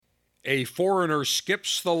A foreigner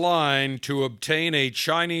skips the line to obtain a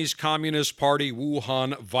Chinese Communist Party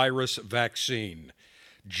Wuhan virus vaccine.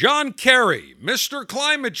 John Kerry, Mr.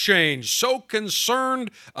 Climate Change, so concerned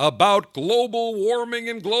about global warming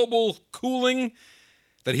and global cooling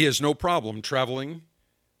that he has no problem traveling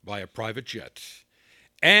by a private jet.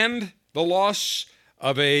 And the loss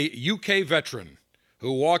of a UK veteran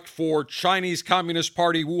who walked for Chinese Communist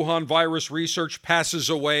Party Wuhan virus research passes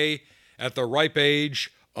away at the ripe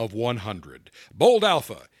age of 100. Bold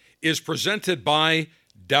Alpha is presented by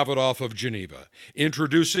Davidoff of Geneva,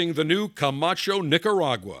 introducing the new Camacho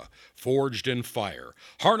Nicaragua, forged in fire,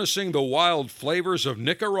 harnessing the wild flavors of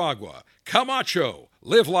Nicaragua. Camacho,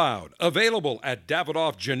 live loud, available at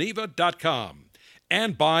davidoffgeneva.com.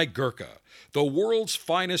 And by Gurkha, the world's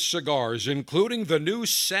finest cigars, including the new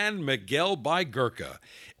San Miguel by Gurkha,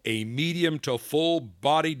 a medium to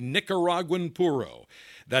full-bodied Nicaraguan puro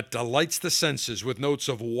that delights the senses with notes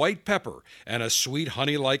of white pepper and a sweet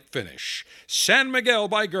honey-like finish. San Miguel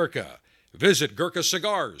by Gurkha. Visit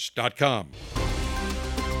GurkhaCigars.com.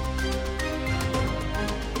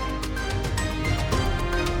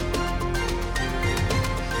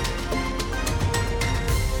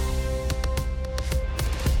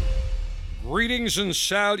 Greetings and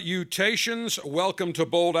salutations. Welcome to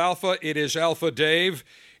Bold Alpha. It is Alpha Dave,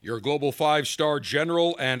 your global five-star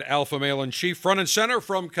general and alpha male in chief, front and center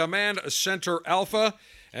from Command Center Alpha.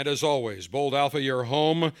 And as always, Bold Alpha, your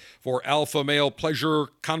home for alpha male pleasure,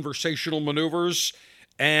 conversational maneuvers,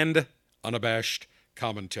 and unabashed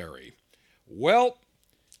commentary. Well,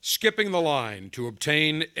 skipping the line to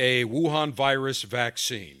obtain a Wuhan virus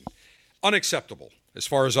vaccine. Unacceptable, as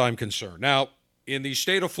far as I'm concerned. Now, in the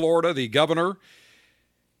state of Florida, the Governor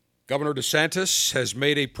DeSantis has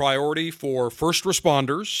made a priority for first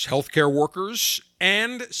responders, healthcare workers,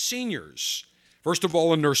 and seniors, first of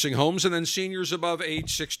all in nursing homes and then seniors above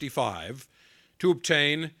age 65, to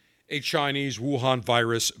obtain a Chinese Wuhan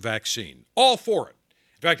virus vaccine. All for it.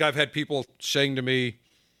 In fact, I've had people saying to me,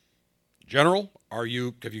 General, have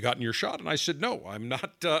you gotten your shot? And I said, no, I'm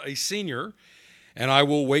not a senior, and I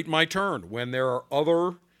will wait my turn. When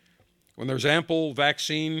there's ample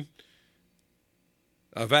vaccine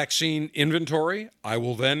inventory, I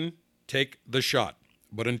will then take the shot.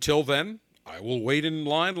 But until then, I will wait in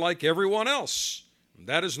line like everyone else.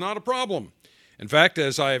 That is not a problem. In fact,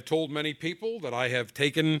 as I have told many people that I have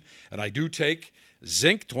taken, and I do take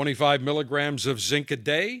zinc, 25 milligrams of zinc a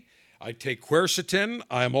day. I take quercetin.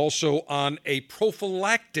 I am also on a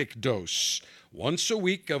prophylactic dose once a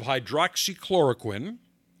week of hydroxychloroquine.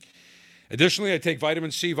 Additionally, I take vitamin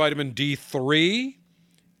C, vitamin D3,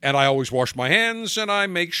 and I always wash my hands, and I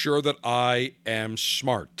make sure that I am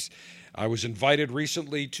smart. I was invited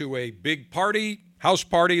recently to a big party, house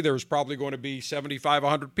party. There was probably going to be 75,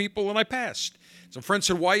 100 people, and I passed. Some friends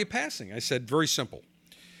said, why are you passing? I said, very simple.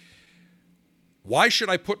 Why should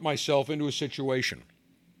I put myself into a situation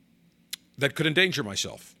that could endanger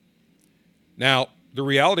myself? Now, the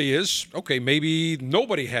reality is, okay, maybe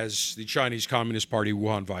nobody has the Chinese Communist Party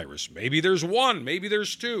Wuhan virus. Maybe there's one, maybe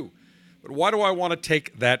there's two. But why do I want to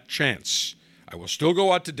take that chance? I will still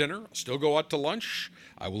go out to dinner. I'll still go out to lunch.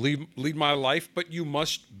 I will lead my life, but you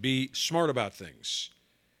must be smart about things.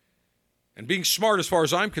 And being smart, as far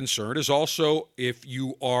as I'm concerned, is also if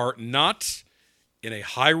you are not in a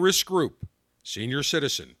high-risk group, senior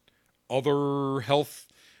citizen, other health,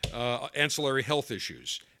 ancillary health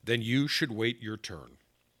issues, then you should wait your turn.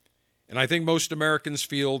 And I think most Americans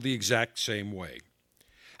feel the exact same way.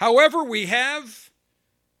 However, we have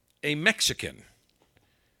a Mexican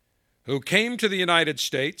who came to the United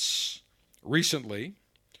States recently,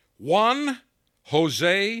 Juan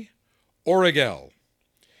Jose Origel.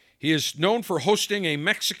 He is known for hosting a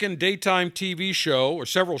Mexican daytime TV show, or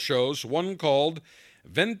several shows, one called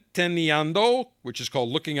Ventaneando, which is called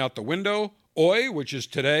Looking Out the Window, Hoy, which is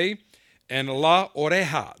today, and La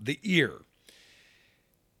Oreja, the ear.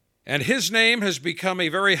 And his name has become a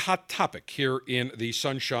very hot topic here in the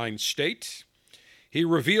Sunshine State. He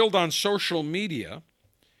revealed on social media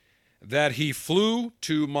that he flew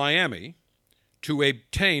to Miami to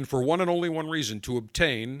obtain, for one and only one reason, to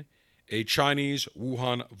obtain a Chinese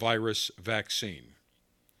Wuhan virus vaccine.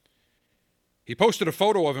 He posted a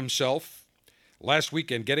photo of himself last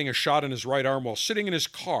weekend getting a shot in his right arm while sitting in his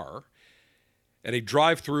car at a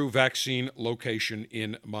drive-through vaccine location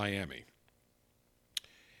in Miami.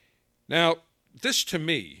 Now, this to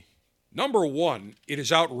me, number one, it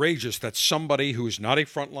is outrageous that somebody who is not a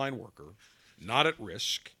frontline worker, not at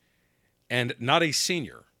risk, and not a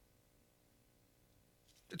senior,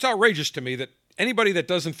 it's outrageous to me that anybody that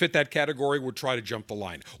doesn't fit that category would try to jump the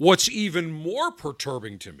line. What's even more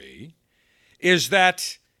perturbing to me is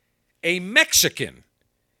that a Mexican,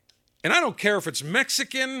 and I don't care if it's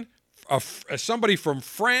Mexican, somebody from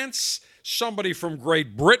France, somebody from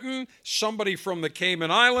Great Britain, somebody from the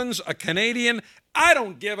Cayman Islands, a Canadian, I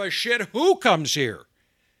don't give a shit who comes here.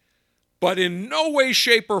 But in no way,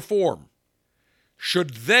 shape, or form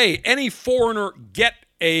should any foreigner, get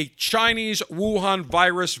a Chinese Wuhan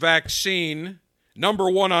virus vaccine,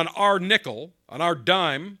 number one, on our nickel, on our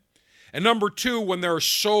dime, and number two, when there are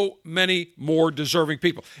so many more deserving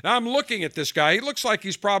people. Now, I'm looking at this guy. He looks like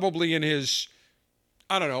he's probably in his,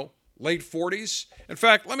 I don't know, late 40s. In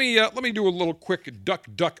fact, let me do a little quick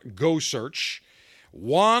DuckDuckGo search.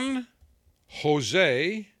 Juan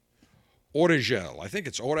Jose Origel. I think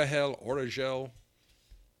it's Origel.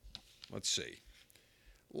 Let's see.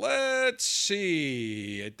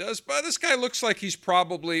 It does, but this guy looks like he's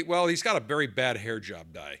probably, well, he's got a very bad hair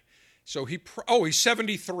job dye. So he's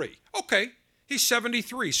 73. Okay, he's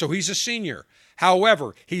 73, so he's a senior.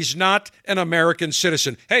 However, he's not an American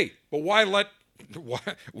citizen. Hey, but why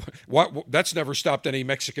that's never stopped any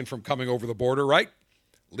Mexican from coming over the border, right?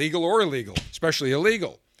 Legal or illegal, especially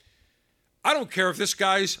illegal. I don't care if this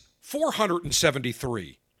guy's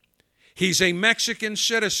 473. He's a Mexican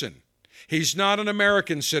citizen. He's not an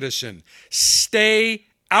American citizen. Stay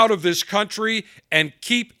out of this country and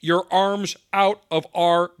keep your arms out of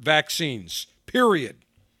our vaccines. Period.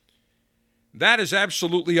 That is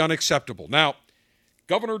absolutely unacceptable. Now,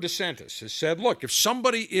 Governor DeSantis has said, look, if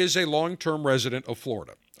somebody is a long-term resident of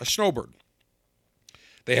Florida, a snowbird,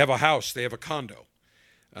 they have a house, they have a condo,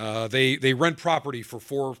 they rent property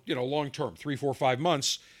for long-term, 3, 4, 5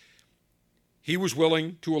 months, he was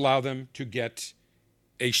willing to allow them to get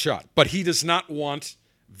a shot. But he does not want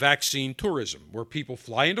vaccine tourism, where people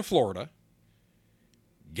fly into Florida,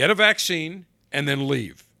 get a vaccine, and then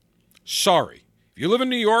leave. Sorry. If you live in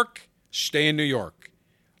New York, stay in New York.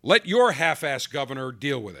 Let your half-ass governor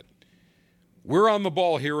deal with it. We're on the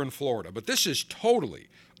ball here in Florida, but this is totally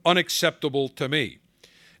unacceptable to me.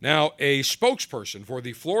 Now, a spokesperson for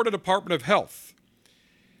the Florida Department of Health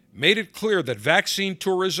made it clear that vaccine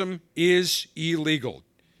tourism is illegal.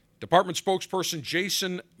 Department spokesperson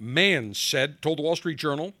Jason Mann told the Wall Street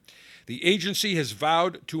Journal, the agency has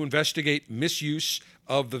vowed to investigate misuse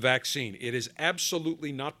of the vaccine. It is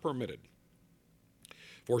absolutely not permitted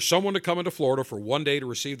for someone to come into Florida for one day to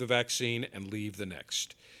receive the vaccine and leave the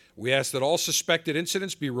next. We ask that all suspected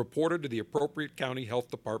incidents be reported to the appropriate county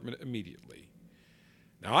health department immediately.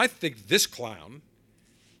 Now, I think this clown,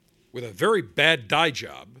 with a very bad dye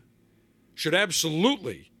job, should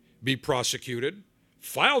absolutely be prosecuted,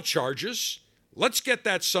 file charges. Let's get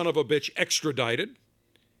that son of a bitch extradited.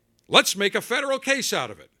 Let's make a federal case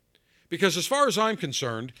out of it. Because as far as I'm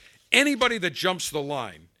concerned, anybody that jumps the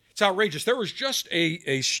line, it's outrageous. There was just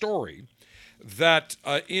a story that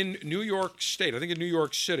in New York State, I think in New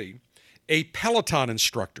York City, a Peloton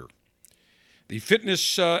instructor, the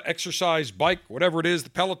fitness exercise bike, whatever it is, the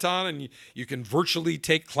Peloton, and you can virtually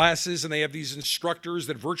take classes, and they have these instructors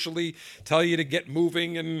that virtually tell you to get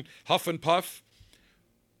moving and huff and puff.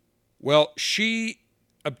 Well, she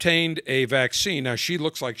obtained a vaccine. Now, she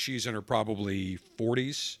looks like she's in her probably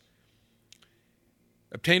 40s.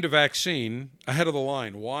 Obtained a vaccine ahead of the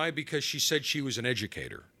line. Why? Because she said she was an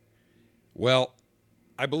educator. Well,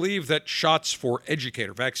 I believe that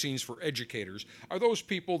vaccines for educators, are those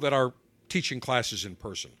people that are teaching classes in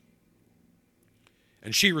person.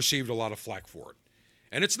 And she received a lot of flack for it.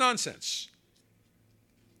 And it's nonsense.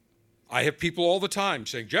 I have people all the time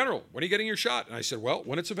saying, General, when are you getting your shot? And I said, well,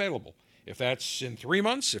 when it's available. If that's in 3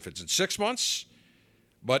 months, if it's in 6 months.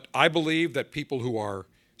 But I believe that people who are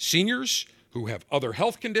seniors, who have other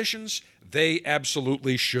health conditions, they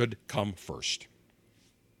absolutely should come first.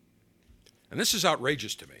 And this is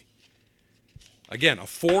outrageous to me. Again, a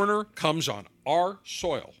foreigner comes on our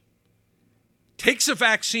soil, takes a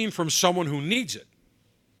vaccine from someone who needs it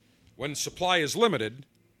when supply is limited,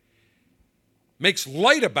 makes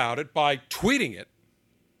light about it by tweeting it,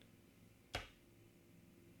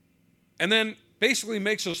 and then basically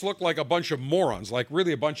makes us look like a bunch of morons, like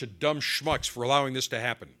really a bunch of dumb schmucks for allowing this to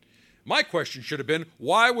happen. My question should have been,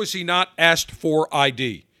 why was he not asked for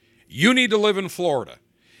ID? You need to live in Florida.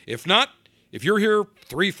 If not, if you're here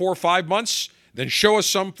 3, 4, 5 months, then show us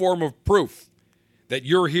some form of proof that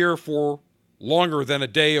you're here for longer than a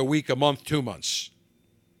day, a week, a month, 2 months.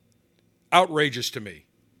 Outrageous to me.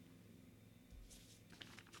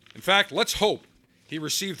 In fact, let's hope he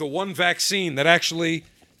received the one vaccine that actually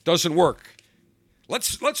doesn't work.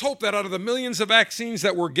 Let's hope that out of the millions of vaccines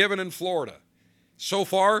that were given in Florida, so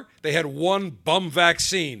far they had one bum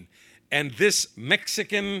vaccine. And this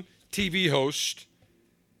Mexican TV host,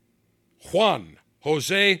 Juan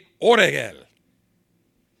Jose Origel,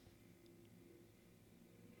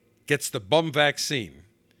 gets the bum vaccine.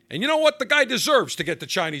 And you know what? The guy deserves to get the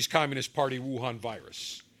Chinese Communist Party Wuhan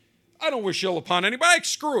virus. I don't wish ill upon anybody.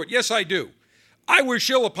 Screw it. Yes, I do. I wish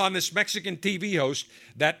ill upon this Mexican TV host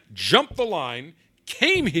that jumped the line,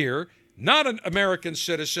 came here, not an American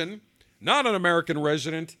citizen, not an American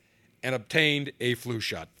resident, and obtained a flu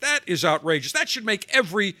shot. That is outrageous. That should make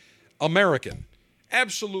every American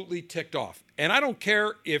absolutely ticked off. And I don't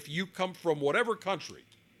care if you come from whatever country.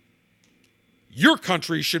 Your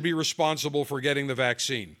country should be responsible for getting the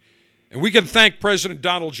vaccine. And we can thank President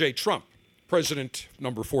Donald J. Trump, President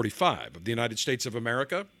number 45 of the United States of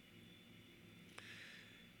America,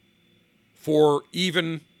 for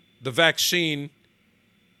even the vaccine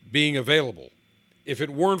being available. If it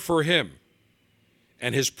weren't for him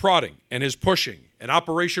and his prodding and his pushing and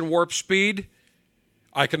Operation Warp Speed,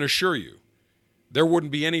 I can assure you there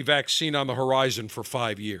wouldn't be any vaccine on the horizon for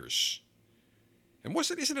 5 years. And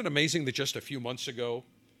isn't it amazing that just a few months ago,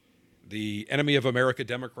 the enemy of America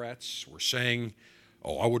Democrats were saying,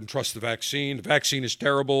 oh, I wouldn't trust the vaccine. The vaccine is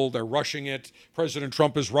terrible. They're rushing it. President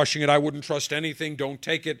Trump is rushing it. I wouldn't trust anything. Don't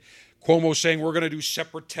take it. Cuomo saying we're going to do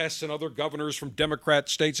separate tests, and other governors from Democrat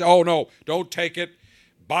states, oh, no, don't take it.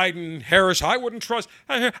 Biden, Harris, I wouldn't trust.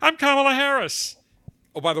 I'm Kamala Harris.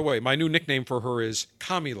 Oh, by the way, my new nickname for her is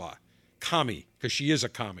Kamila. Kami, because she is a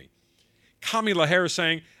commie. Kamala Harris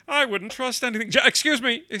saying, I wouldn't trust anything. Excuse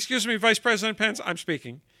me, Vice President Pence, I'm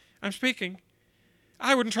speaking.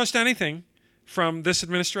 I wouldn't trust anything from this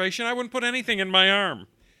administration. I wouldn't put anything in my arm.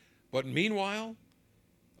 But meanwhile,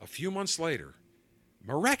 a few months later,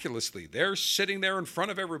 miraculously, they're sitting there in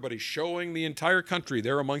front of everybody, showing the entire country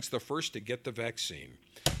they're amongst the first to get the vaccine.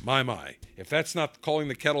 My. If that's not calling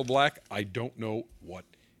the kettle black, I don't know what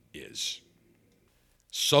is.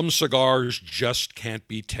 Some cigars just can't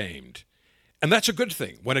be tamed. And that's a good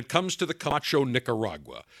thing when it comes to the Camacho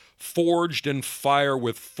Nicaragua. Forged in fire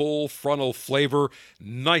with full frontal flavor,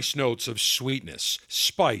 nice notes of sweetness,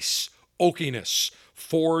 spice, oakiness,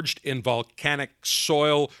 forged in volcanic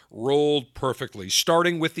soil, rolled perfectly,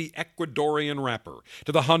 starting with the Ecuadorian wrapper,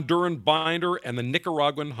 to the Honduran binder and the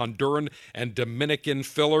Nicaraguan, Honduran, and Dominican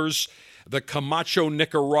fillers. The Camacho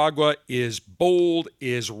Nicaragua is bold,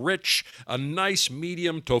 is rich, a nice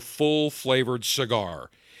medium to full-flavored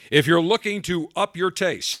cigar. If you're looking to up your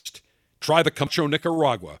taste, try the Camacho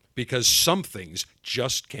Nicaragua, because some things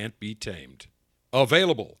just can't be tamed.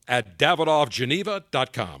 Available at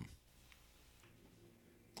davidoffgeneva.com.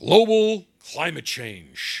 Global climate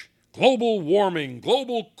change, global warming,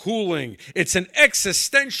 global cooling. It's an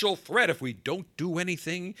existential threat. If we don't do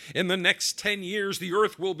anything, in the next 10 years, the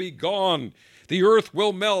Earth will be gone. The Earth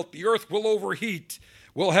will melt. The Earth will overheat.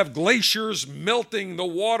 We'll have glaciers melting. The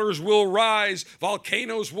waters will rise.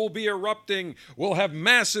 Volcanoes will be erupting. We'll have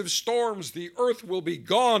massive storms. The Earth will be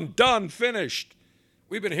gone, done, finished.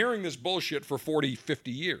 We've been hearing this bullshit for 40, 50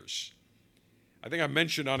 years. I think I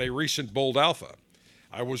mentioned on a recent Bold Alpha,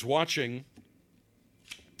 I was watching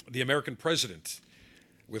The American President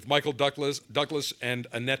with Michael Douglas and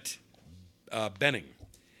Annette Bening.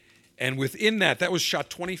 And within that was shot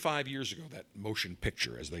 25 years ago, that motion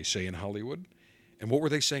picture, as they say in Hollywood. And what were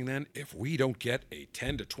they saying then? If we don't get a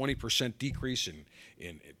 10 to 20% decrease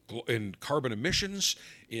in carbon emissions,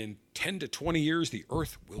 in 10 to 20 years, the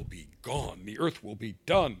Earth will be gone. The Earth will be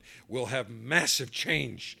done. We'll have massive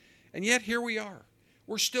change. And yet here we are.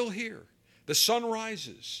 We're still here. The sun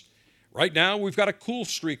rises. Right now, we've got a cool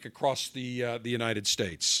streak across the United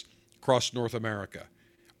States, across North America.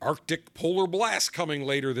 Arctic polar blast coming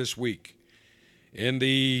later this week. In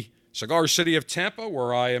the cigar city of Tampa,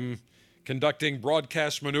 where I am conducting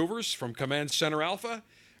broadcast maneuvers from Command Center Alpha,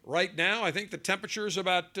 right now I think the temperature is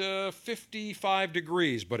about 55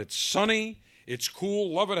 degrees, but it's sunny, it's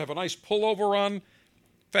cool, love it, have a nice pullover on,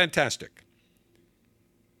 fantastic.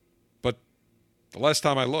 But the last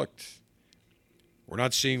time I looked, we're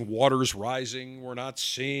not seeing waters rising. We're not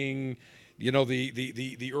seeing,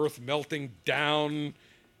 the earth melting down.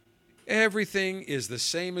 Everything is the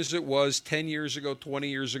same as it was 10 years ago, 20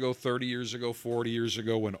 years ago, 30 years ago, 40 years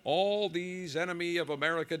ago, when all these enemy of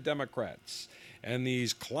America Democrats and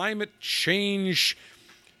these climate change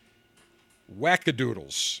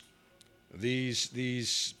wackadoodles,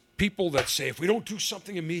 these people that say if we don't do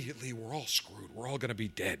something immediately, we're all screwed. We're all going to be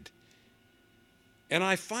dead. And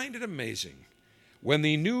I find it amazing when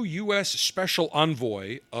the new U.S. Special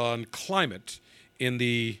Envoy on Climate in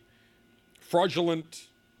the fraudulent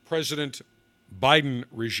President Biden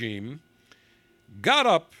regime got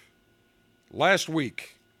up last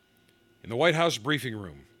week in the White House briefing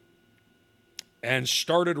room and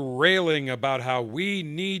started railing about how we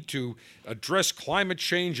need to address climate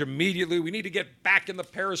change immediately. We need to get back in the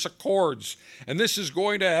Paris Accords, and this is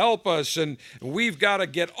going to help us, and we've got to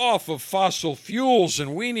get off of fossil fuels,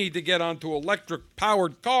 and we need to get onto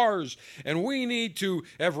electric-powered cars, and we need to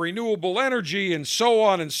have renewable energy, and so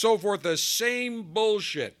on and so forth. The same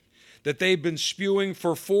bullshit that they've been spewing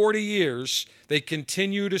for 40 years, they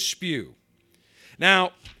continue to spew.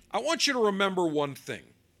 Now, I want you to remember one thing.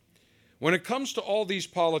 When it comes to all these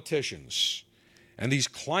politicians and these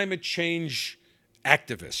climate change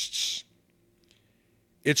activists,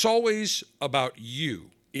 it's always about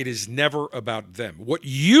you. It is never about them. What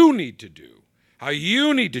you need to do, how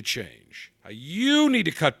you need to change, how you need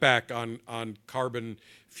to cut back on carbon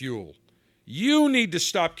fuel. You need to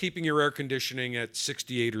stop keeping your air conditioning at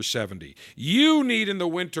 68 or 70. You need in the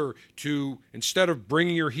winter to, instead of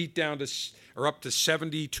bringing your heat down to or up to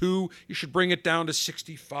 72, you should bring it down to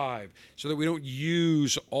 65 so that we don't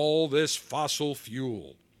use all this fossil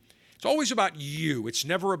fuel. It's always about you. It's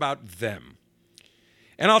never about them.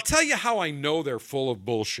 And I'll tell you how I know they're full of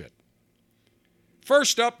bullshit.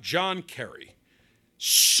 First up, John Kerry.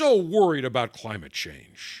 So worried about climate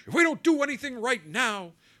change. If we don't do anything right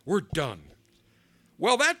now, we're done.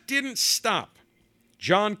 Well, that didn't stop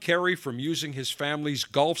John Kerry from using his family's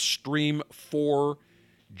Gulfstream 4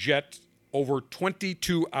 jet over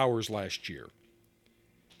 22 hours last year.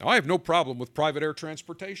 Now, I have no problem with private air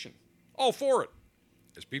transportation. All for it.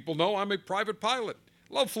 As people know, I'm a private pilot.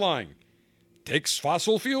 Love flying. Takes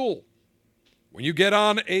fossil fuel. When you get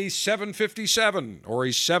on a 757 or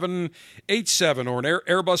a 787 or an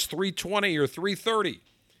Airbus 320 or 330,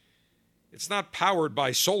 it's not powered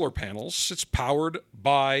by solar panels. It's powered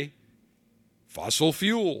by fossil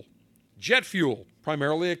fuel, jet fuel,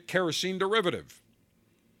 primarily a kerosene derivative.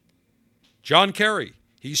 John Kerry,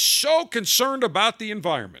 he's so concerned about the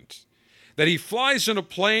environment that he flies in a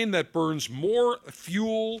plane that burns more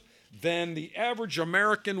fuel than the average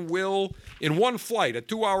American will in one flight, a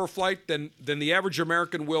 2-hour flight, than the average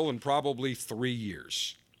American will in probably 3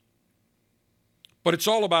 years. But it's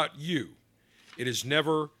all about you. It is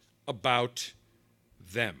never about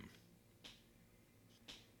them.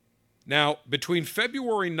 Now, between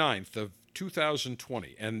February 9th of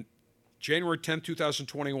 2020 and January 10th,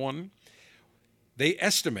 2021, they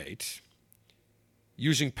estimate,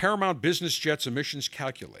 using Paramount Business Jet's emissions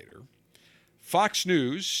calculator, Fox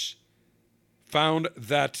News found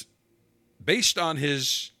that based on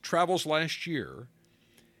his travels last year,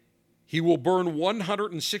 he will burn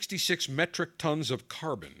 166 metric tons of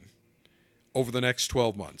carbon over the next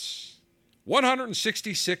 12 months.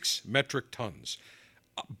 166 metric tons.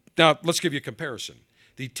 Now, let's give you a comparison.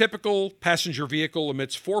 The typical passenger vehicle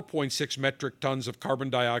emits 4.6 metric tons of carbon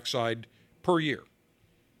dioxide per year.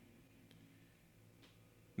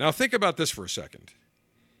 Now, think about this for a second.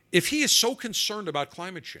 If he is so concerned about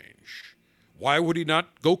climate change, why would he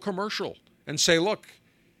not go commercial and say, look,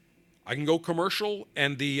 I can go commercial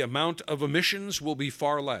and the amount of emissions will be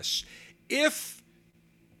far less? If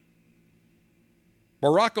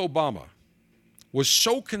Barack Obama was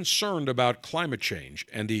so concerned about climate change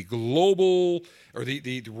and the global or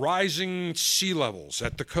the rising sea levels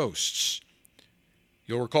at the coasts,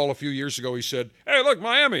 you'll recall a few years ago he said, hey, look,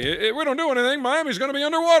 Miami, if we don't do anything, Miami's going to be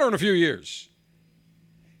underwater in a few years.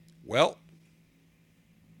 Well,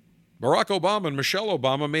 Barack Obama and Michelle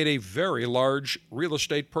Obama made a very large real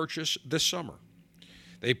estate purchase this summer.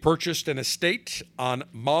 They purchased an estate on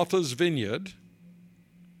Martha's Vineyard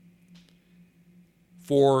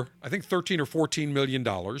for, I think, $13 or $14 million,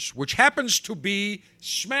 which happens to be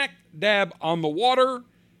smack dab on the water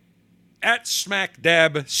at smack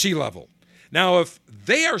dab sea level. Now, if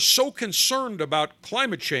they are so concerned about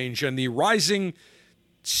climate change and the rising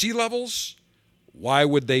sea levels, why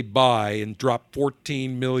would they buy and drop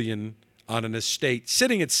 $14 million on an estate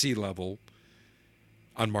sitting at sea level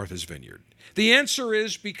on Martha's Vineyard? The answer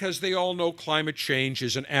is because they all know climate change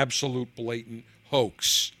is an absolute blatant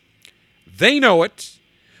hoax. They know it,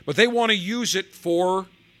 but they want to use it for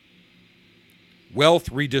wealth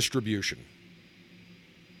redistribution.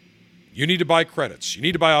 You need to buy credits. You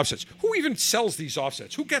need to buy offsets. Who even sells these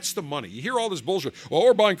offsets? Who gets the money? You hear all this bullshit. Well,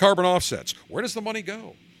 we're buying carbon offsets. Where does the money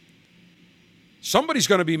go? Somebody's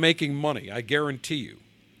going to be making money, I guarantee you,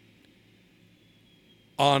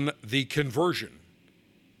 on the conversion,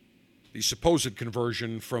 the supposed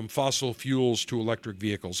conversion from fossil fuels to electric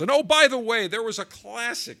vehicles. And oh, by the way, there was a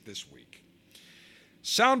classic this week.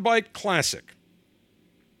 Soundbite classic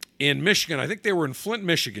in Michigan. I think they were in Flint,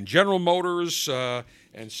 Michigan. General Motors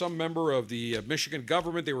and some member of the Michigan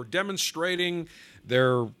government, they were demonstrating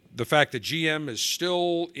the fact that GM is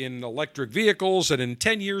still in electric vehicles, and in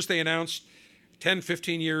 10 years they announced 10,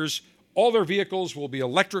 15 years, all their vehicles will be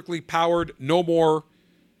electrically powered, no more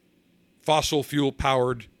fossil fuel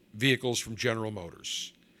powered vehicles from General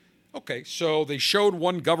Motors. Okay, so they showed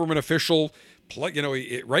one government official, right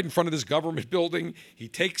in front of this government building. He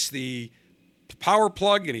takes the power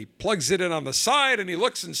plug and he plugs it in on the side and he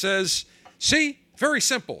looks and says, see, very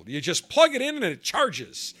simple. You just plug it in and it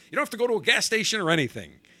charges. You don't have to go to a gas station or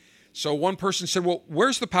anything. So one person said, well,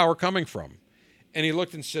 where's the power coming from? And he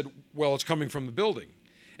looked and said, well, it's coming from the building.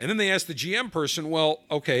 And then they asked the GM person, well,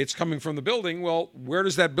 okay, it's coming from the building. Well, where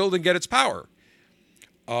does that building get its power?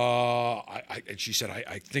 And she said,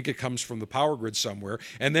 I think it comes from the power grid somewhere.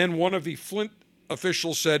 And then one of the Flint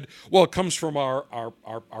officials said, well, it comes from our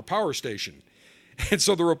power station. And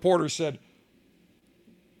so the reporter said,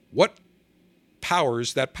 what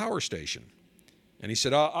powers that power station? And he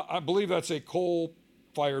said, I believe that's a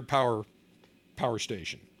coal-fired power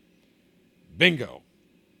station. Bingo.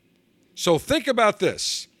 So think about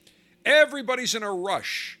this. Everybody's in a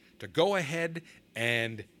rush to go ahead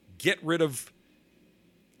and get rid of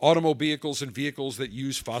automobiles and vehicles that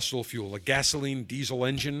use fossil fuel, a gasoline diesel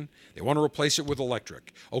engine. They want to replace it with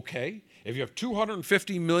electric. Okay, if you have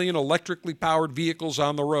 250 million electrically powered vehicles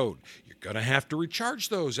on the road, you're going to have to recharge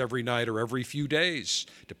those every night or every few days,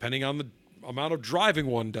 depending on the amount of driving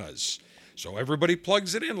one does. So everybody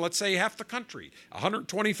plugs it in. Let's say half the country,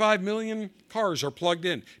 125 million cars are plugged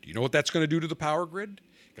in. Do you know what that's going to do to the power grid?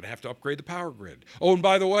 You're going to have to upgrade the power grid. Oh, and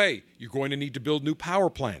by the way, you're going to need to build new power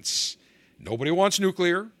plants. Nobody wants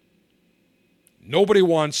nuclear. Nobody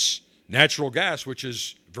wants natural gas, which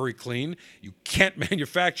is very clean. You can't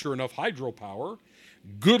manufacture enough hydropower.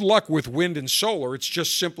 Good luck with wind and solar. It's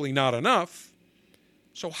just simply not enough.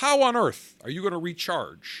 So how on earth are you going to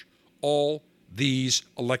recharge all these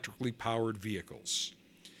electrically powered vehicles?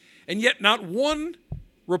 And yet not one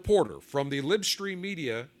reporter from the Libstream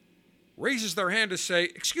media raises their hand to say,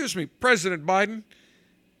 excuse me, President Biden,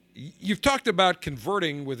 you've talked about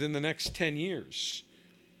converting within the next 10 years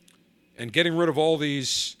and getting rid of all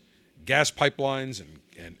these gas pipelines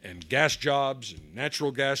and gas jobs and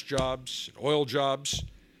natural gas jobs and oil jobs.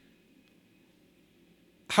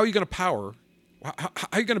 How are you going to power? How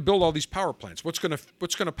are you going to build all these power plants? What's going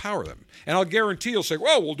to power them? And I'll guarantee you'll say,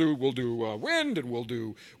 well, we'll do wind and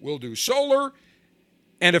we'll do solar.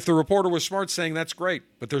 And if the reporter was smart, saying that's great,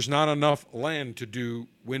 but there's not enough land to do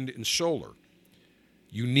wind and solar.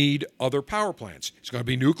 You need other power plants. It's going to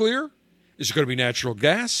be nuclear. Is it going to be natural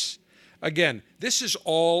gas? Again, this is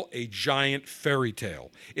all a giant fairy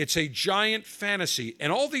tale. It's a giant fantasy.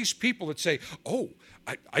 And all these people that say, oh,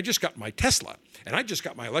 I just got my Tesla and I just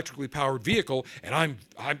got my electrically powered vehicle and I'm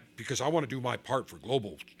because I want to do my part for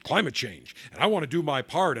global climate change and I want to do my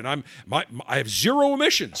part and I have zero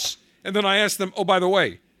emissions. And then I ask them, oh, by the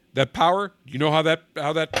way, that power, you know how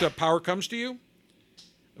that power comes to you?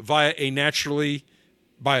 Via a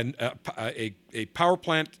power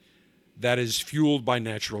plant that is fueled by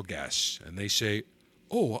natural gas. And they say,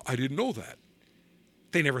 oh, I didn't know that.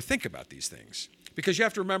 They never think about these things. Because you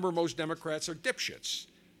have to remember, most Democrats are dipshits.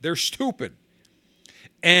 They're stupid.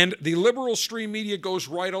 And the liberal stream media goes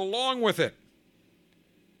right along with it.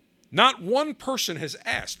 Not one person has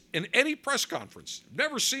asked in any press conference,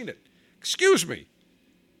 never seen it, excuse me,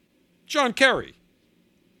 John Kerry,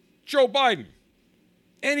 Joe Biden,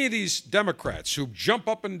 any of these Democrats who jump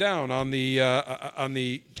up and down on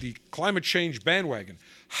the climate change bandwagon,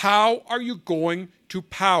 how are you going to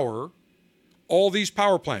power all these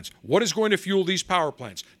power plants? What is going to fuel these power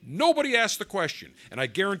plants? Nobody asked the question. And I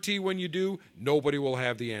guarantee when you do, nobody will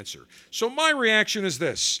have the answer. So my reaction is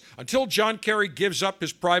this. Until John Kerry gives up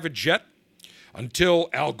his private jet, until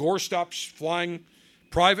Al Gore stops flying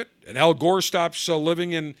private, and Al Gore stops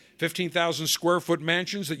living in 15,000 square foot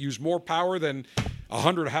mansions that use more power than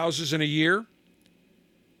 100 houses in a year,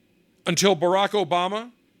 until Barack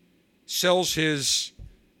Obama sells his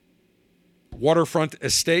waterfront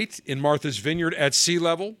estate in Martha's Vineyard at sea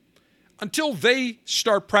level, until they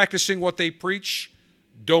start practicing what they preach,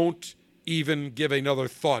 don't even give another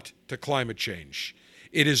thought to climate change.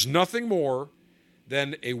 It is nothing more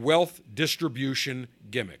than a wealth distribution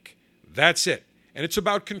gimmick. That's it. And it's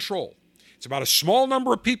about control. It's about a small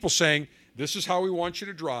number of people saying, this is how we want you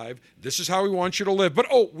to drive, this is how we want you to live, but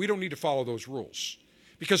oh, we don't need to follow those rules.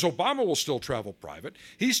 Because Obama will still travel private.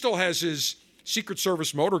 He still has his Secret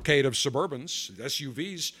Service motorcade of Suburbans,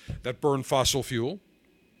 SUVs that burn fossil fuel.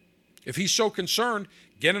 If he's so concerned,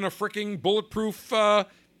 get in a freaking bulletproof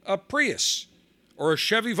Prius or a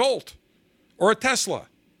Chevy Volt or a Tesla.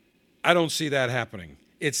 I don't see that happening.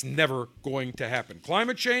 It's never going to happen.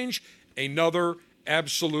 Climate change, another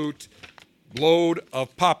absolute load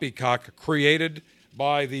of poppycock created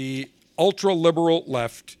by the ultra-liberal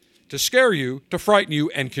left to scare you, to frighten you,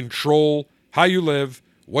 and control how you live,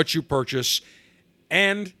 what you purchase,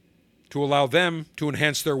 and to allow them to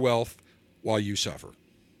enhance their wealth while you suffer.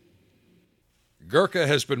 Gurkha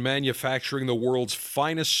has been manufacturing the world's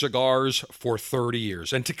finest cigars for 30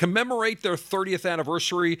 years. And to commemorate their 30th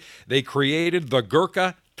anniversary, they created the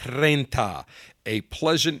Gurkha 30, a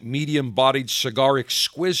pleasant, medium-bodied cigar,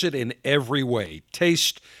 exquisite in every way.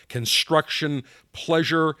 Taste, construction,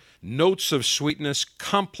 pleasure, notes of sweetness,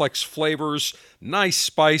 complex flavors, nice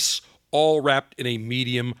spice, all wrapped in a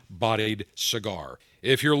medium-bodied cigar.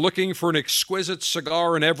 If you're looking for an exquisite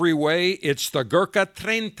cigar in every way, it's the Gurkha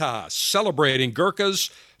 30, celebrating Gurkha's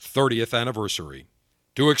 30th anniversary.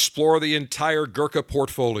 To explore the entire Gurkha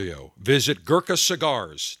portfolio, visit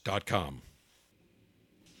GurkhaCigars.com.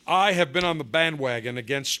 I have been on the bandwagon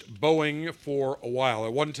against Boeing for a while.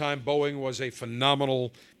 At one time, Boeing was a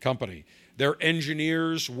phenomenal company. Their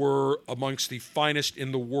engineers were amongst the finest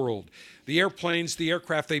in the world. The airplanes, the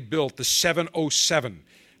aircraft they built, the 707,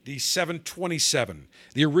 the 727,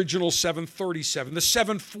 the original 737, the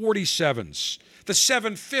 747s, the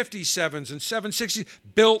 757s and 760s,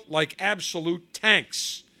 built like absolute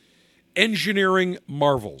tanks. Engineering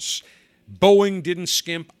marvels. Boeing didn't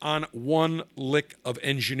skimp on one lick of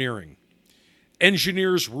engineering.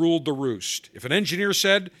 Engineers ruled the roost. If an engineer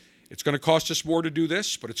said, it's going to cost us more to do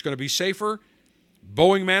this, but it's going to be safer,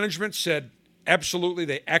 Boeing management said, absolutely,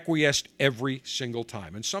 they acquiesced every single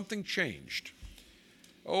time. And something changed.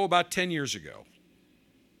 About 10 years ago,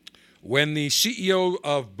 when the CEO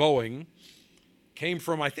of Boeing came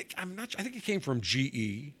from, I think it came from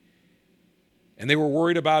GE, and they were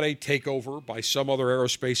worried about a takeover by some other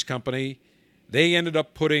aerospace company. They ended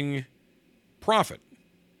up putting profit,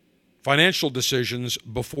 financial decisions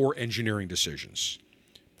before engineering decisions.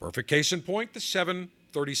 Perfect case in point, the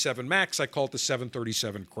 737 MAX. I call it the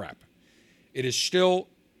 737 crap. It is still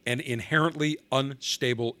an inherently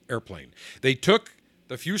unstable airplane. They took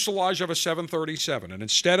the fuselage of a 737, and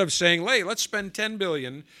instead of saying, hey, let's spend $10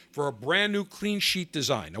 billion for a brand new clean sheet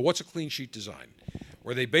design. Now, what's a clean sheet design?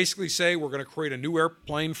 Where they basically say we're going to create a new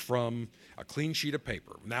airplane from a clean sheet of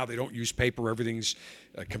paper. Now they don't use paper. Everything's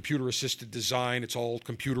computer-assisted design. It's all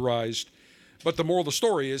computerized. But the moral of the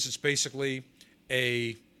story is it's basically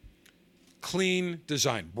a clean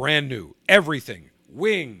design, brand new. Everything,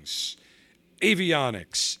 wings,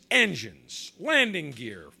 avionics, engines, landing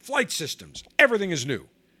gear, flight systems, everything is new.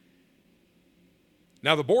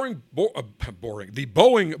 Now the Boeing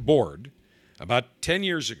board, about 10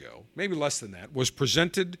 years ago, maybe less than that, was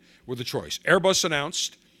presented with a choice. Airbus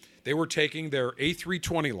announced they were taking their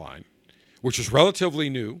A320 line, which is relatively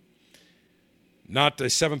new, not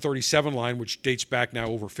the 737 line, which dates back now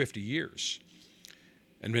over 50 years,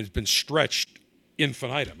 and has been stretched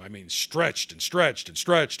infinitum. I mean, stretched and stretched and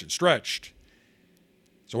stretched and stretched.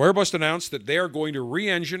 So Airbus announced that they are going to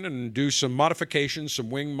re-engine and do some modifications, some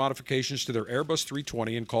wing modifications to their Airbus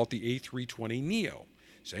 320 and call it the A320neo.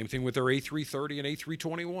 Same thing with their A330 and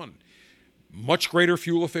A321. Much greater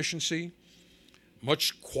fuel efficiency,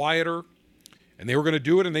 much quieter, and they were going to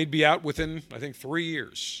do it, and they'd be out within, I think, 3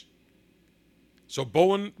 years. So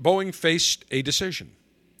Boeing faced a decision.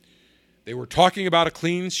 They were talking about a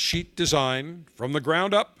clean sheet design from the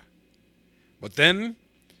ground up, but then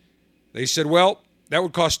they said, well, that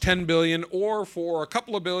would cost $10 billion, or for a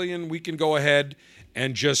couple of billion, we can go ahead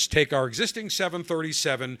and just take our existing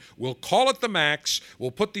 737, we'll call it the MAX, we'll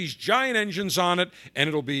put these giant engines on it, and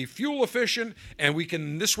it'll be fuel efficient, and we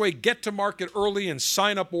can this way get to market early and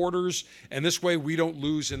sign up orders, and this way we don't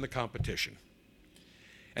lose in the competition.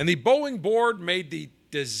 And the Boeing board made the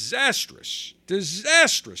disastrous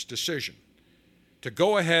decision to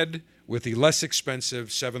go ahead with the less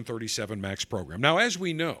expensive 737 MAX program. Now, as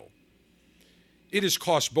we know, it has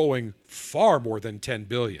cost Boeing far more than $10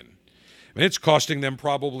 billion. I mean, it's costing them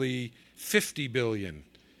probably $50 billion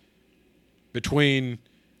between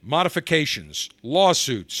modifications,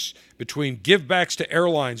 lawsuits, between givebacks to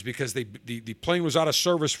airlines because the plane was out of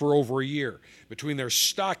service for over a year, between their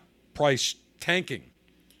stock price tanking.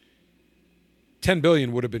 $10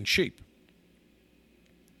 billion would have been cheap.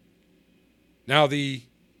 Now, the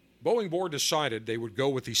Boeing board decided they would go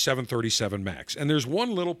with the 737 MAX, and there's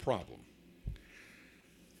one little problem.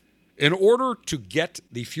 In order to get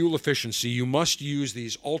the fuel efficiency, you must use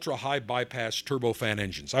these ultra-high bypass turbofan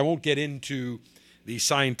engines. I won't get into the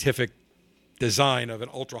scientific design of an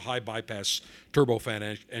ultra-high bypass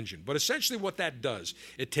turbofan engine, but essentially what that does,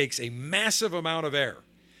 it takes a massive amount of air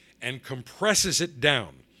and compresses it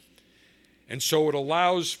down. And so it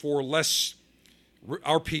allows for less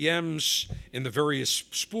RPMs in the various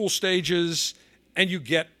spool stages, and you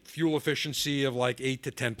get fuel efficiency of like 8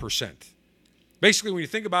 to 10%. Basically, when you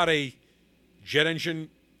think about a jet engine,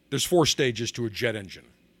 there's 4 stages to a jet engine.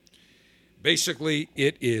 Basically,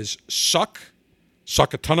 it is suck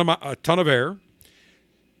a ton of air,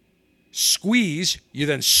 squeeze, you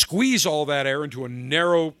then squeeze all that air into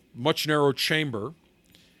a much narrow chamber.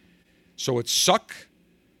 So it's suck,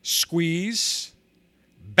 squeeze,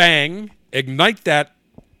 bang, ignite that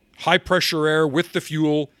high pressure air with the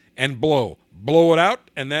fuel, and blow. Blow it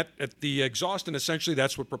out, and that at the exhaust, and essentially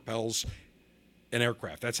that's what propels an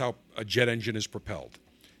aircraft. That's how a jet engine is propelled.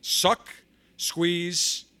 Suck,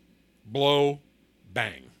 squeeze, blow,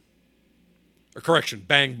 bang. Or correction,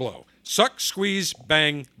 bang, blow. Suck, squeeze,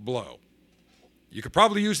 bang, blow. You could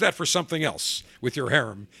probably use that for something else with your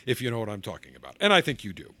harem if you know what I'm talking about. And I think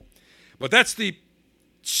you do. But that's the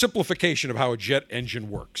simplification of how a jet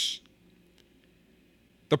engine works.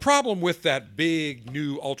 The problem with that big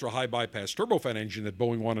new ultra-high bypass turbofan engine that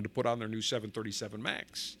Boeing wanted to put on their new 737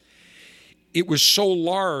 MAX, it was so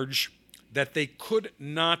large that they could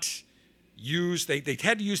not use, they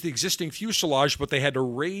had to use the existing fuselage, but they had to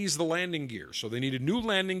raise the landing gear. So they needed new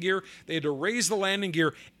landing gear, they had to raise the landing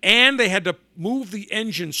gear, and they had to move the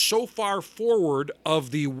engine so far forward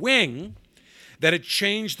of the wing that it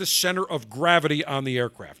changed the center of gravity on the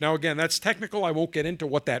aircraft. Now again, that's technical, I won't get into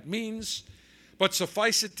what that means. But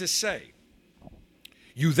suffice it to say,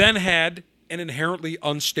 you then had an inherently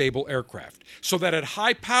unstable aircraft. So that at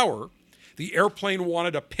high power, the airplane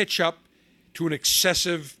wanted to pitch up to an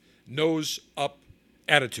excessive nose-up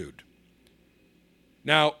attitude.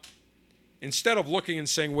 Now, instead of looking and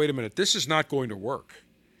saying, wait a minute, this is not going to work.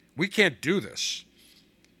 We can't do this.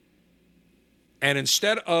 And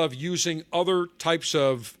instead of using other types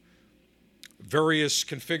of various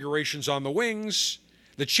configurations on the wings,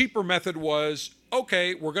 the cheaper method was,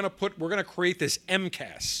 okay, we're going to create this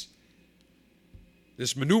MCAS,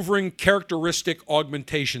 this maneuvering characteristic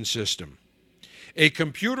augmentation system, a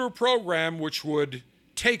computer program which would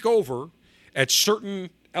take over at certain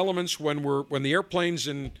elements when the airplane's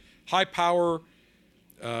in high power,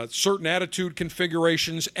 certain attitude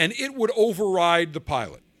configurations, and it would override the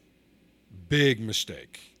pilot. Big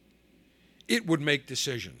mistake. It would make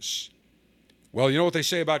decisions. Well, you know what they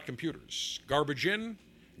say about computers. Garbage in,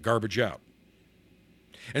 garbage out.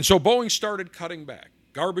 And so Boeing started cutting back.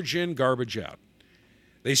 Garbage in, garbage out.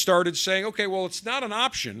 They started saying, okay, well, it's not an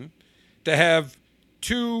option to have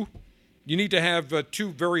two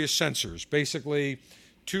various sensors, basically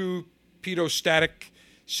 2 pitot-static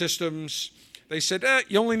systems. They said,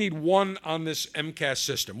 you only need 1 on this MCAS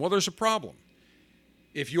system. Well, there's a problem.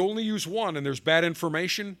 If you only use 1 and there's bad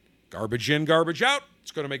information, garbage in, garbage out,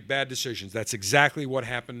 it's going to make bad decisions. That's exactly what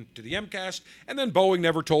happened to the MCAS. And then Boeing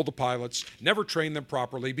never told the pilots, never trained them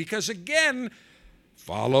properly, because again,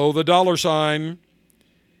 follow the dollar sign.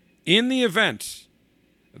 In the event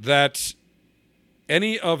that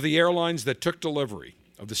any of the airlines that took delivery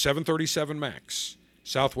of the 737 MAX,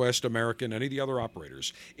 Southwest, American, any of the other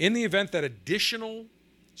operators, in the event that additional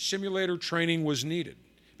simulator training was needed,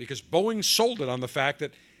 because Boeing sold it on the fact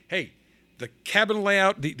that, hey, the cabin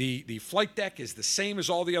layout, the flight deck is the same as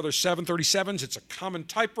all the other 737s. It's a common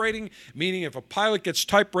type rating, meaning if a pilot gets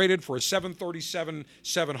type rated for a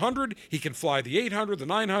 737-700, he can fly the 800, the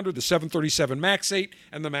 900, the 737 MAX 8,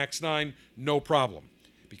 and the MAX 9, no problem,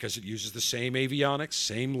 because it uses the same avionics,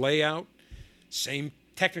 same layout, same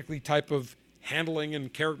technically type of handling and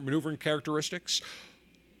maneuvering characteristics.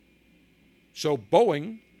 So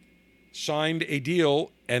Boeing signed a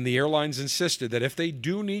deal, and the airlines insisted that if they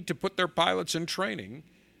do need to put their pilots in training,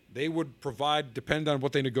 they would provide, depend on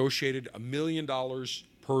what they negotiated, $1 million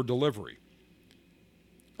per delivery.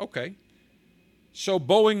 Okay. So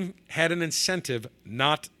Boeing had an incentive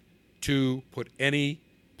not to put any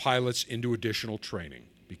pilots into additional training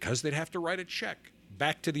because they'd have to write a check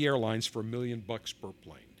back to the airlines for $1 million per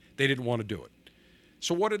plane. They didn't want to do it.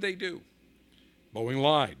 So what did they do? Boeing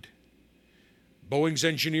lied. Boeing's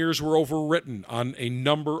engineers were overwritten on a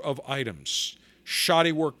number of items.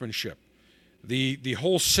 Shoddy workmanship. The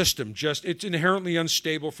whole system it's inherently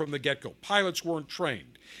unstable from the get-go. Pilots weren't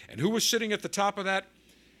trained. And who was sitting at the top of that?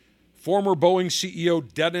 Former Boeing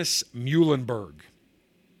CEO Dennis Muhlenberg.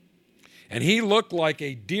 And he looked like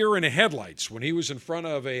a deer in the headlights when he was in front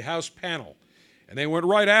of a House panel. And they went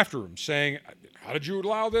right after him saying, how did you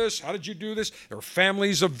allow this? How did you do this? There were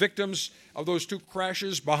families of victims of those 2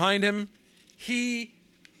 crashes behind him. He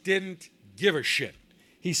didn't give a shit.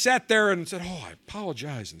 He sat there and said, I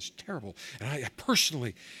apologize, and it's terrible. And I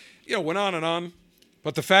personally, went on and on.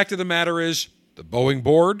 But the fact of the matter is, the Boeing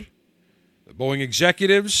board, the Boeing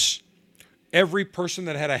executives, every person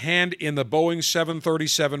that had a hand in the Boeing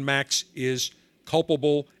 737 MAX is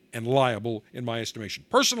culpable, and liable in my estimation.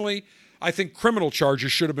 Personally, I think criminal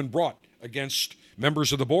charges should have been brought against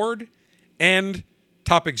members of the board and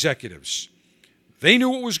top executives. They knew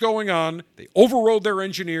what was going on. They overrode their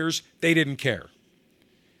engineers. They didn't care.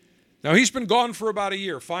 Now, he's been gone for about a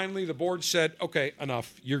year. Finally, the board said, okay,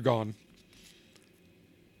 enough. You're gone.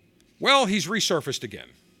 Well, he's resurfaced again.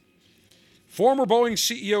 Former Boeing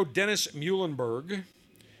CEO Dennis Muilenburg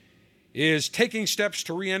is taking steps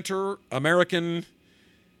to re-enter American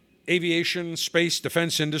aviation, space,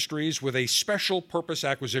 defense industries with a special purpose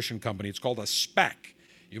acquisition company. It's called a SPAC.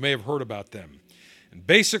 You may have heard about them. And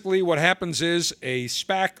basically what happens is a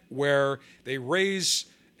SPAC where they raise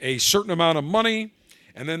a certain amount of money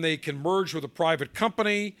and then they can merge with a private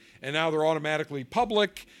company, and now they're automatically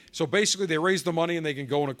public. So basically they raise the money and they can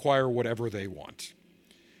go and acquire whatever they want.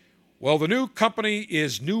 Well, the new company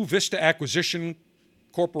is New Vista Acquisition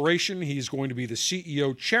Corporation. He's going to be the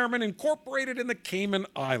CEO chairman, incorporated in the Cayman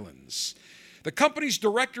Islands. The company's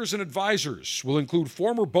directors and advisors will include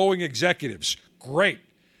former Boeing executives, great,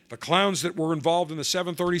 the clowns that were involved in the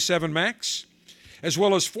 737 MAX, as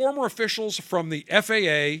well as former officials from the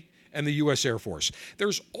FAA and the U.S. Air Force.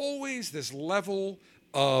 There's always this level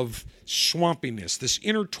of swampiness, this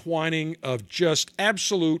intertwining of just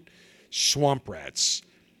absolute swamp rats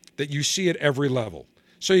that you see at every level.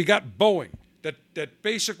 So you got Boeing that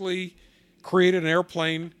basically created an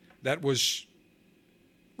airplane that was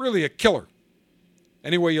really a killer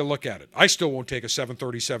any way you look at it. I still won't take a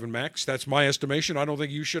 737 MAX. That's my estimation. I don't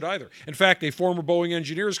think you should either. In fact, a former Boeing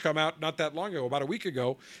engineer has come out not that long ago, about a week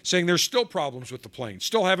ago, saying there's still problems with the plane,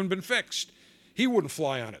 still haven't been fixed. He wouldn't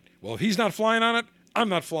fly on it. Well, if he's not flying on it, I'm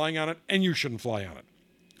not flying on it, and you shouldn't fly on it.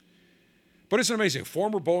 But it's amazing.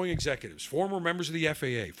 Former Boeing executives, former members of the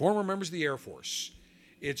FAA, former members of the Air Force.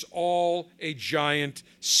 It's all a giant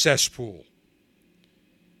cesspool.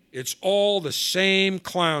 It's all the same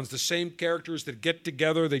clowns, the same characters that get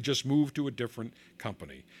together. They just move to a different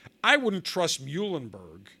company. I wouldn't trust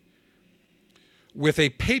Muilenburg with a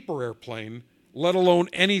paper airplane, let alone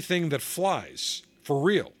anything that flies for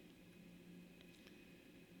real.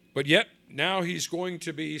 But yet, now he's going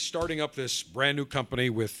to be starting up this brand new company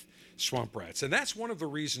with swamp rats. And that's one of the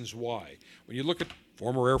reasons why, when you look at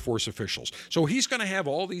former Air Force officials. So he's going to have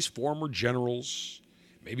all these former generals,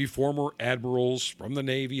 maybe former admirals from the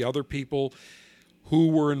Navy, other people who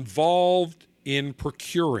were involved in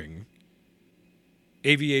procuring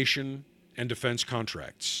aviation and defense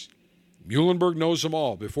contracts. Muilenburg knows them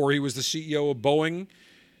all. Before he was the CEO of Boeing,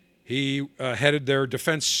 he headed their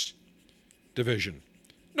defense division.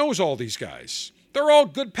 Knows all these guys. They're all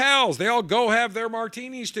good pals. They all go have their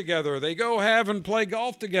martinis together. They go have and play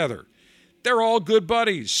golf together. They're all good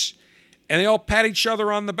buddies. And they all pat each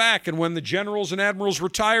other on the back. And when the generals and admirals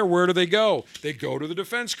retire, where do they go? They go to the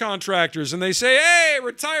defense contractors and they say, hey,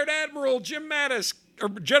 retired Admiral Jim Mattis, or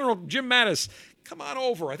General Jim Mattis, come on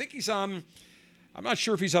over. I think he's on, I'm not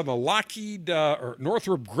sure if he's on the Lockheed or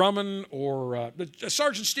Northrop Grumman or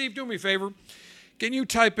Sergeant Steve, do me a favor. Can you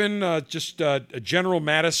type in General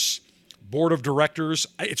Mattis Board of Directors?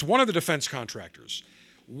 It's one of the defense contractors.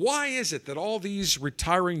 Why is it that all these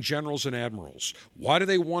retiring generals and admirals, why do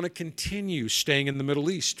they want to continue staying in the Middle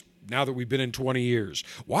East now that we've been in 20 years?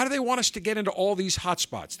 Why do they want us to get into all these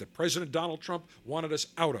hotspots that President Donald Trump wanted us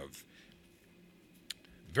out of?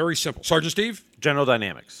 Very simple. Sergeant Steve? General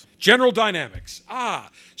Dynamics. General Dynamics.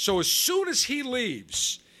 So as soon as he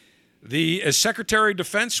leaves, as Secretary of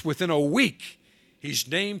Defense, within a week, he's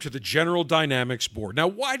named to the General Dynamics board. Now,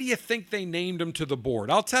 why do you think they named him to the board?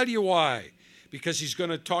 I'll tell you why. Because he's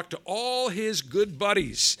going to talk to all his good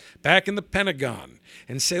buddies back in the Pentagon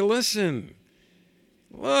and say, listen,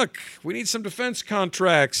 look, we need some defense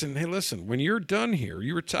contracts. And hey, listen, when you're done here,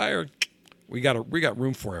 you retire, we got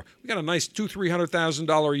room for you. We got a nice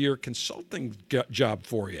 $200,000-$300,000 a year consulting job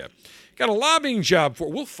for you. Got a lobbying job for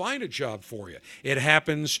you. We'll find a job for you. It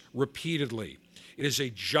happens repeatedly. It is a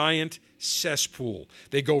giant cesspool.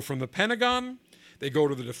 They go from the Pentagon, they go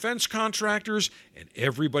to the defense contractors, and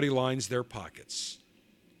everybody lines their pockets.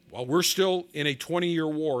 While we're still in a 20-year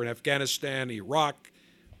war in Afghanistan, Iraq,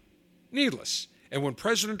 needless. And when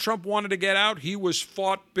President Trump wanted to get out, he was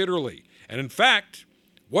fought bitterly. And in fact,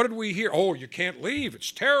 what did we hear? Oh, you can't leave.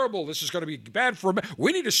 It's terrible. This is going to be bad for America.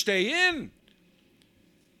 We need to stay in.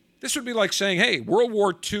 This would be like saying, hey, World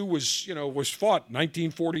War II was fought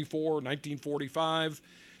 1944, 1945.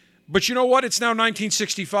 But you know what? It's now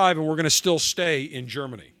 1965, and we're going to still stay in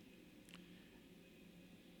Germany.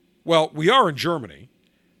 Well, we are in Germany.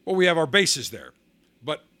 Well, we have our bases there.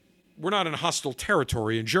 But we're not in hostile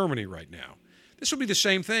territory in Germany right now. This would be the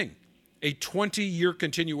same thing. A 20-year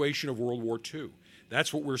continuation of World War II.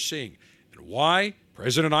 That's what we're seeing. And why?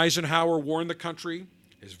 President Eisenhower warned the country,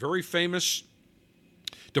 his very famous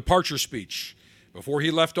departure speech before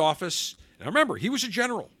he left office. Now remember, he was a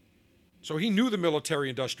general, so he knew the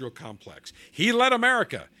military-industrial complex. He led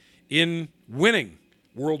America in winning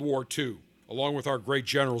World War II, along with our great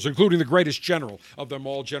generals, including the greatest general of them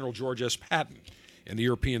all, General George S. Patton, in the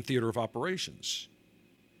European Theater of Operations.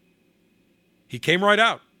 He came right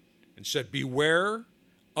out and said, beware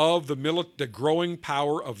of the growing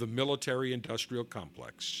power of the military-industrial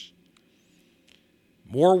complex.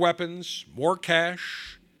 More weapons, more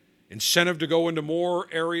cash, incentive to go into more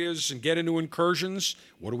areas and get into incursions.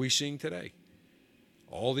 What are we seeing today?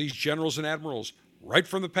 All these generals and admirals, right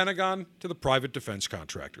from the Pentagon to the private defense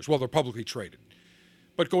contractors. Well, they're publicly traded,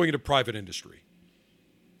 but going into private industry.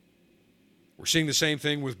 We're seeing the same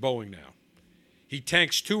thing with Boeing now. He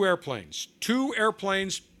tanks two airplanes. Two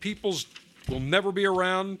airplanes, people's will never be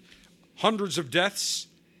around, hundreds of deaths,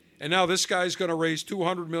 and now this guy's going to raise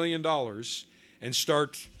 $200 million and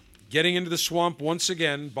start getting into the swamp once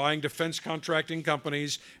again, buying defense contracting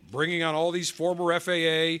companies, bringing on all these former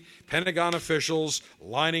FAA, Pentagon officials,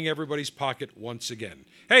 lining everybody's pocket once again.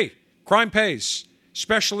 Hey, crime pays,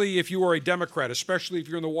 especially if you are a Democrat, especially if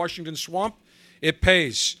you're in the Washington swamp, it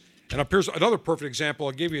pays. And here's another perfect example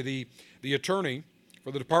I'll give you. The attorney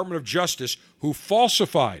for the Department of Justice who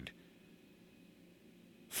falsified,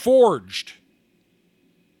 forged,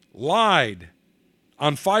 lied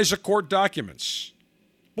on FISA court documents.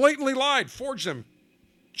 Blatantly lied, forged them,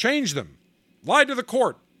 changed them, lied to the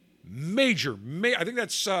court. I think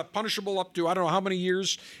that's punishable up to, I don't know how many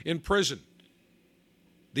years in prison.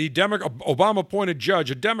 The Obama-appointed judge,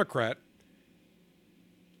 a Democrat,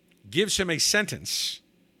 gives him a sentence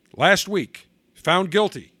last week, found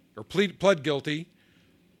guilty, or pled guilty,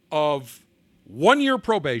 of 1 year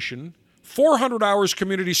probation, 400 hours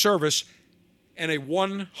community service, and a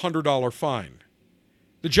 $100 fine.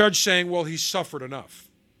 The judge saying, well, he's suffered enough.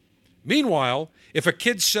 Meanwhile, if a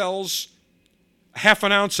kid sells half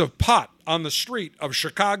an ounce of pot on the street of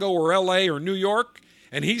Chicago or LA or New York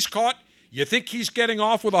and he's caught, you think he's getting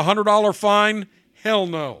off with a $100 fine? Hell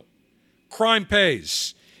no. Crime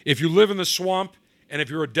pays if you live in the swamp and if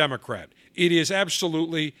you're a Democrat. It is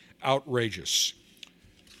absolutely outrageous.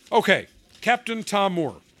 Okay, Captain Tom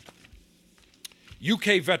Moore,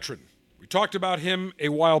 UK veteran. We talked about him a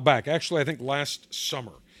while back, actually I think last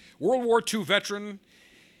summer. World War II veteran.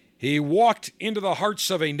 He walked into the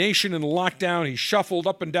hearts of a nation in lockdown. He shuffled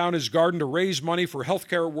up and down his garden to raise money for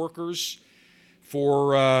healthcare workers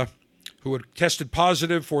who had tested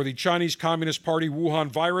positive for the Chinese Communist Party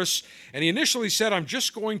Wuhan virus. And he initially said, I'm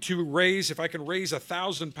just going to raise, if I can raise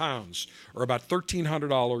 £1,000, or about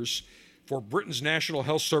 $1,300, for Britain's National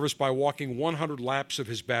Health Service by walking 100 laps of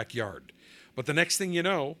his backyard. But the next thing you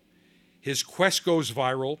know, his quest goes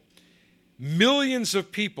viral. Millions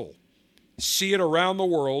of people see it around the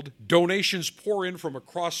world. Donations pour in from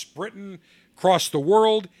across Britain, across the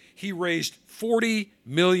world. He raised $40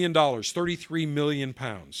 million, 33 million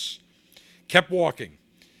pounds. Kept walking.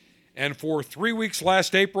 And for 3 weeks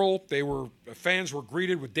last April, fans were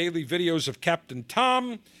greeted with daily videos of Captain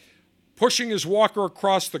Tom pushing his walker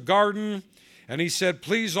across the garden. And he said,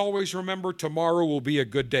 please always remember tomorrow will be a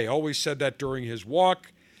good day. Always said that during his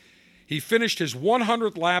walk. He finished his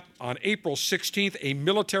 100th lap on April 16th. A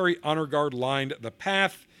military honor guard lined the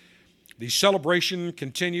path. The celebration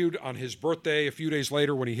continued on his birthday a few days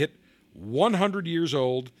later when he hit 100 years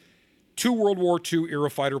old. 2 World War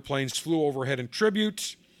II-era fighter planes flew overhead in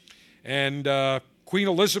tribute. And Queen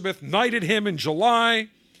Elizabeth knighted him in July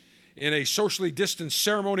in a socially distanced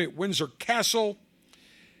ceremony at Windsor Castle.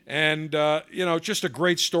 And, just a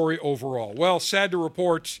great story overall. Well, sad to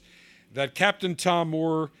report that Captain Tom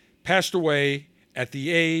Moore passed away at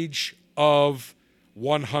the age of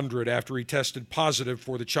 100 after he tested positive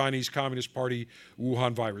for the Chinese Communist Party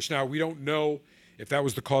Wuhan virus. Now, we don't know if that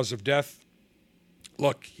was the cause of death.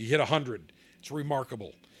 Look, he hit 100. It's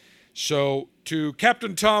remarkable. So, to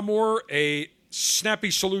Captain Tom Moore, a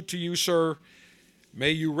snappy salute to you, sir.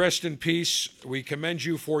 May you rest in peace. We commend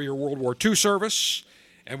you for your World War II service,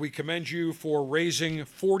 and we commend you for raising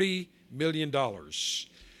 $40 million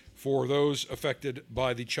for those affected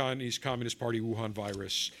by the Chinese Communist Party Wuhan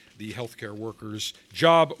virus, the healthcare workers.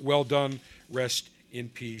 Job well done. Rest in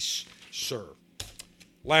peace, sir.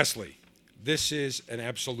 Lastly, this is an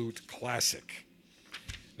absolute classic.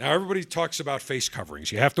 Now, everybody talks about face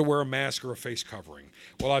coverings. You have to wear a mask or a face covering.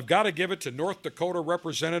 Well, I've got to give it to North Dakota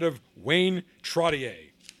Representative Wayne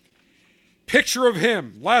Trottier. Picture of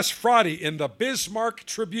him last Friday in the Bismarck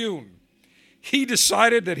Tribune. He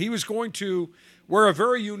decided that he was going to wear a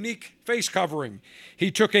very unique face covering.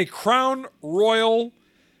 He took a Crown Royal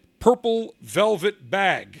purple velvet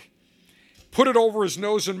bag, put it over his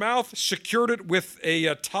nose and mouth, secured it with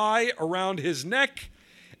a tie around his neck,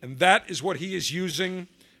 and that is what he is using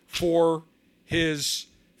for his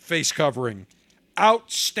face covering.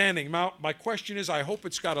 Outstanding. My question is, I hope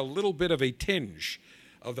it's got a little bit of a tinge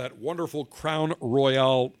of that wonderful Crown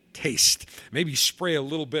Royal taste. Maybe spray a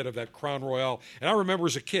little bit of that Crown Royal. And I remember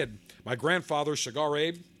as a kid, my grandfather, Cigar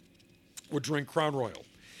Abe, would drink Crown Royal.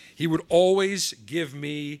 He would always give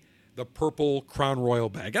me the purple Crown Royal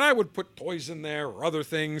bag. And I would put toys in there or other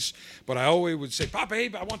things, but I always would say, Pop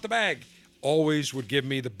Abe, I want the bag. Always would give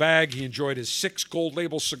me the bag. He enjoyed his 6 gold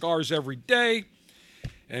label cigars every day,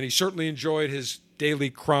 and he certainly enjoyed his daily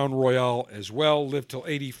Crown Royal as well. Lived till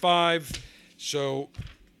 85. So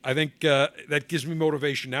I think that gives me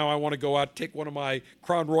motivation. Now I want to go out, take one of my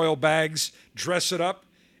Crown Royal bags, dress it up,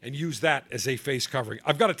 and use that as a face covering.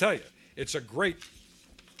 I've got to tell you, it's a great,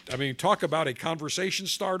 talk about a conversation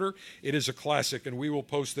starter. It is a classic, and we will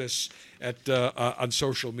post this on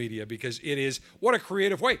social media because it is, what a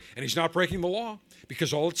creative way. And he's not breaking the law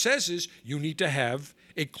because all it says is you need to have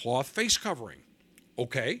a cloth face covering.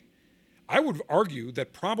 Okay? I would argue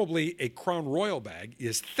that probably a Crown Royal bag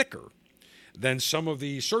is thicker than some of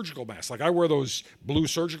the surgical masks. Like I wear those blue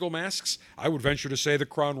surgical masks. I would venture to say the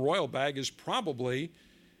Crown Royal bag is probably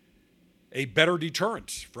a better deterrent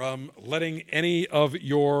from letting any of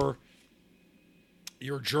your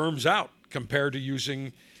germs out compared to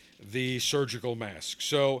using the surgical mask.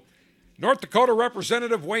 So North Dakota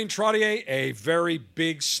Representative Wayne Trottier, a very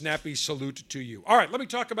big, snappy salute to you. All right, let me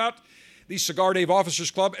talk about the Cigar Dave Officers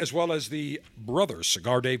Club, as well as the Brothers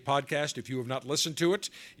Cigar Dave podcast. If you have not listened to it,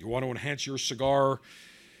 you want to enhance your cigar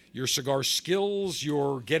skills,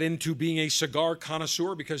 get into being a cigar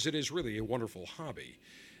connoisseur, because it is really a wonderful hobby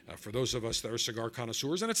for those of us that are cigar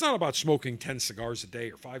connoisseurs. And it's not about smoking 10 cigars a day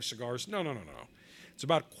or 5 cigars. No. It's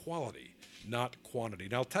about quality, not quantity.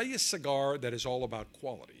 Now, I'll tell you a cigar that is all about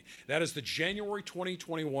quality. That is the January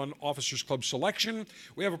 2021 Officers Club selection.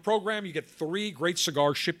 We have a program. You get 3 great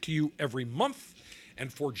cigars shipped to you every month.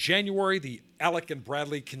 And for January, the Alec and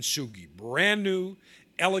Bradley Kintsugi, brand new,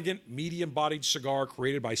 elegant, medium-bodied cigar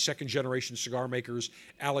created by second-generation cigar makers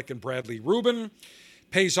Alec and Bradley Rubin.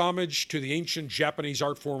 Pays homage to the ancient Japanese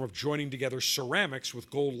art form of joining together ceramics with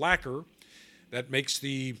gold lacquer. That makes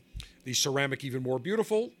the ceramic even more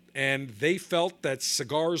beautiful. And they felt that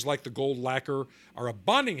cigars like the gold lacquer are a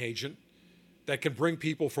bonding agent that can bring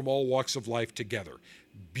people from all walks of life together.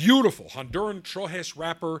 Beautiful Honduran Trojes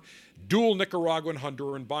wrapper, dual Nicaraguan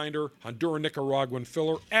Honduran binder, Honduran Nicaraguan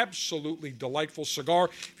filler. Absolutely delightful cigar.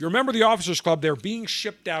 If you remember the Officers Club, they're being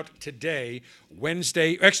shipped out today,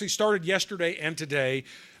 Wednesday. Actually started yesterday and today,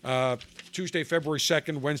 Tuesday, February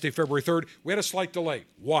 2nd, Wednesday, February 3rd. We had a slight delay.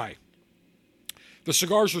 Why? The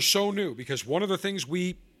cigars are so new because one of the things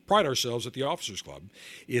we pride ourselves at the Officers Club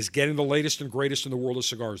is getting the latest and greatest in the world of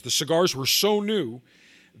cigars. The cigars were so new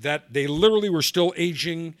that they literally were still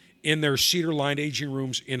aging in their cedar-lined aging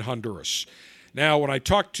rooms in Honduras. Now, when I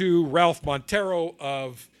talked to Ralph Montero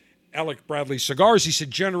of Alec Bradley Cigars, he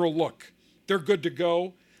said, General, look, they're good to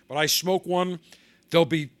go, but I smoke one, they'll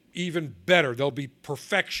be even better. They'll be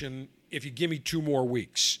perfection if you give me 2 more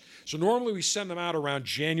weeks. So normally we send them out around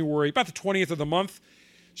January, about the 20th of the month.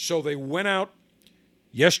 So they went out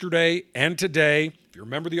yesterday and today. If you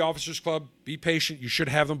remember the Officers Club, be patient. You should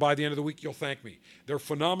have them by the end of the week. You'll thank me. They're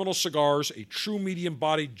phenomenal cigars, a true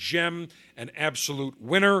medium-bodied gem, an absolute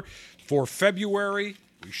winner. For February,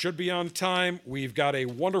 we should be on time. We've got a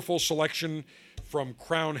wonderful selection from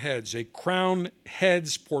Crown Heads, a Crown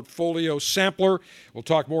Heads portfolio sampler. We'll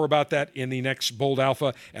talk more about that in the next Bold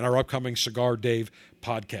Alpha and our upcoming Cigar Dave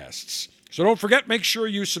podcasts. So don't forget, make sure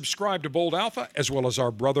you subscribe to Bold Alpha as well as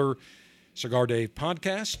our brother Cigar Dave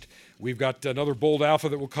podcast. We've got another Bold Alpha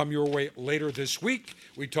that will come your way later this week.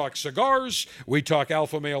 We talk cigars. We talk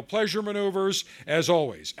alpha male pleasure maneuvers. As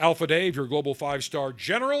always, Alpha Dave, your global 5-star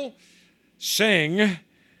general, saying,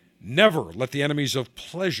 never let the enemies of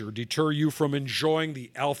pleasure deter you from enjoying the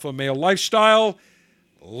alpha male lifestyle.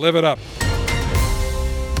 Live it up.